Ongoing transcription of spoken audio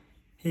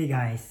Hey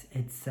guys,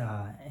 it's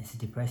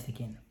Depressed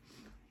again.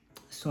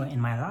 So in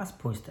my last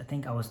post, I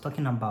think I was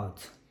talking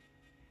about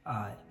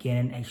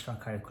getting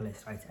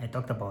extracurriculars, right? I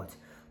talked about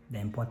the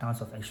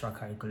importance of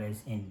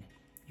extracurriculars in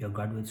your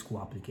graduate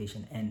school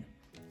application, and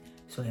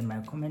so in my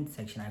comment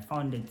section, I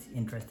found it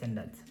interesting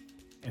that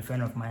a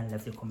friend of mine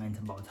left a comment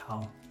about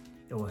how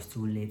it was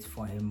too late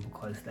for him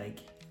because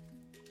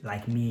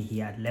like me, he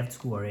had left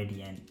school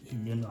already and he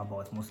didn't know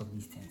about most of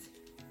these things.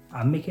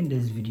 I'm making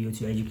this video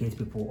to educate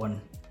people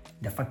on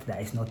the fact that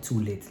it's not too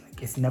late.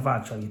 Like, it's never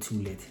actually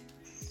too late,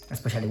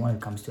 especially when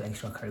it comes to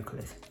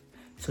extracurriculars.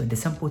 So the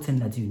simple thing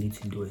that you need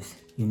to do is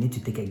you need to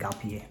take a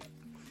gap year.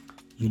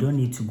 You don't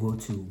need to go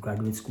to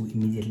graduate school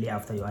immediately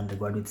after your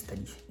undergraduate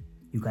studies.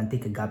 You can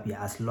take a gap year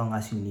as long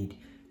as you need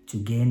to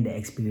gain the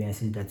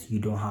experiences that you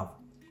don't have.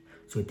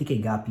 So take a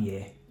gap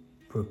year,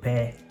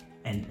 prepare,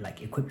 and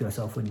like equip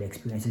yourself with the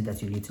experiences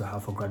that you need to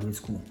have for graduate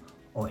school,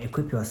 or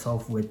equip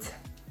yourself with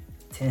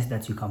things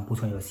that you can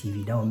put on your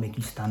CV that will make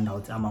you stand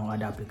out among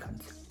other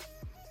applicants.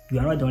 You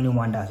are not the only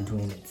one that's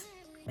doing it.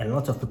 A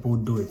lot of people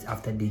do it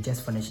after they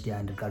just finish their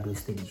undergraduate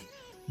studies.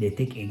 They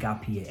take a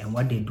gap year, and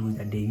what they do is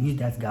that they use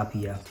that gap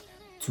year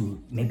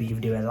to, maybe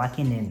if they were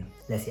lacking in,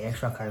 let's say,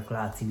 extracurricular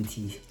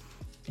activities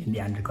in the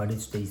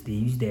undergraduate studies, they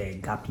use the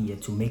gap year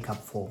to make up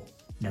for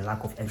the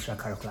lack of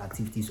extracurricular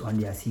activities on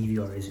their CV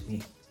or resume.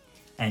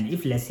 And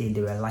if, let's say, they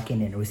were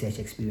lacking in research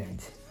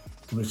experience,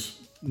 which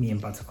me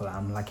in particular,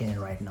 I'm lacking in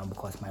right now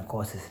because my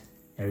course is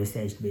a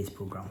research-based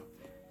program.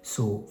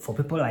 So for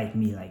people like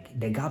me, like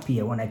the gap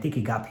year, when I take a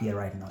gap year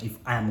right now, if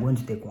I am going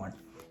to take one,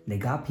 the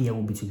gap year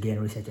will be to gain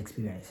research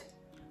experience.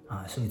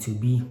 So it will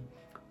be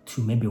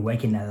to maybe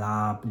work in a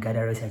lab,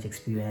 gather research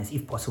experience,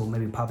 if possible,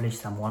 maybe publish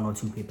some 1 or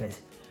 2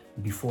 papers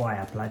before I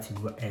apply to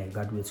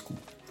graduate school.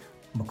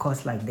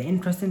 Because like the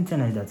interesting thing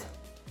is that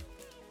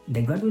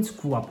the graduate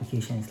school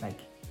application is like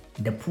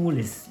the pool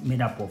is made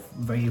up of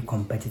very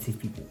competitive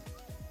people.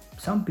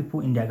 Some people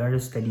in their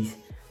graduate studies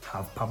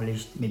have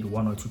published maybe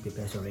 1 or 2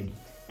 papers already,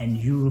 and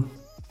you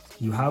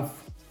have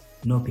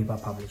no paper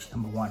published.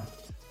 Number one,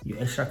 your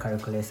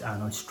extracurriculars are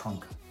not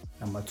strong.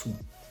 Number two,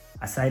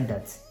 aside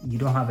that, you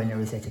don't have any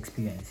research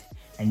experience,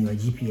 and your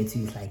GPA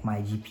too is like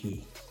my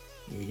GPA.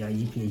 Your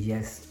GPA is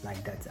just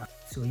like that.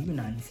 So you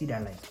see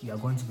that like you are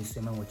going to be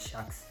swimming with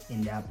sharks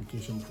in the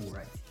application pool,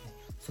 right?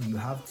 So you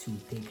have to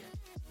take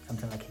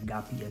something like a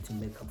gap year to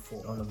make up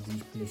for all of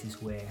these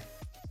places where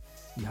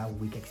you have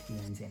weak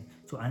experience in.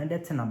 So another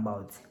thing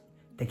about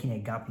taking a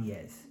gap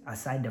year is,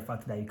 aside the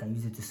fact that you can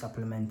use it to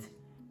supplement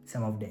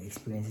some of the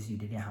experiences you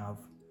didn't have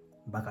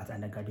back at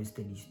undergraduate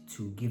studies,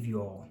 to give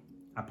your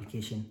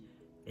application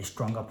a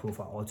stronger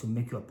profile or to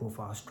make your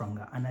profile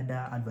stronger.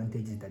 Another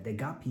advantage is that the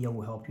gap year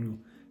will help you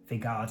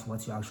figure out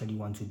what you actually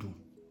want to do,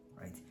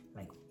 right?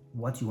 Like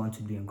what you want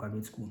to do in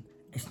graduate school.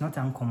 It's not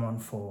uncommon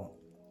for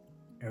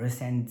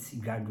recent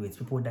graduates,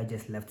 people that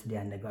just left their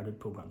undergraduate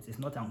programs. It's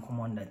not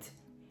uncommon that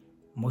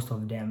most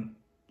of them,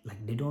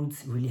 like, they don't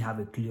really have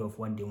a clue of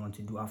what they want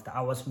to do after.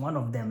 I was one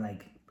of them,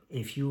 like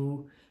a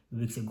few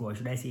weeks ago, or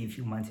should I say a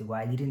few months ago.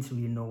 I didn't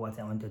really know what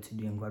I wanted to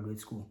do in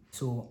graduate school.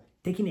 So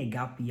taking a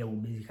gap year will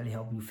basically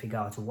help you figure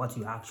out what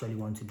you actually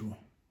want to do,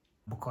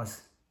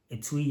 because a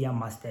 2-year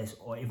master's,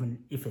 or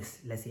even if it's,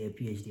 let's say, a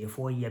PhD, a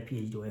 4-year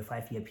PhD or a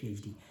 5-year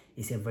PhD,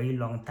 is a very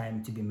long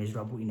time to be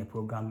miserable in a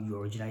program you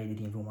originally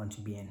didn't even want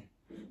to be in.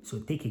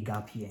 So take a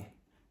gap year,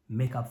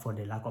 make up for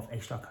the lack of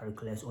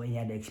extracurriculars or any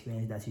other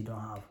experience that you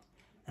don't have,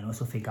 and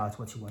also figure out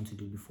what you want to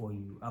do before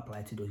you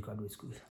apply to those graduate schools.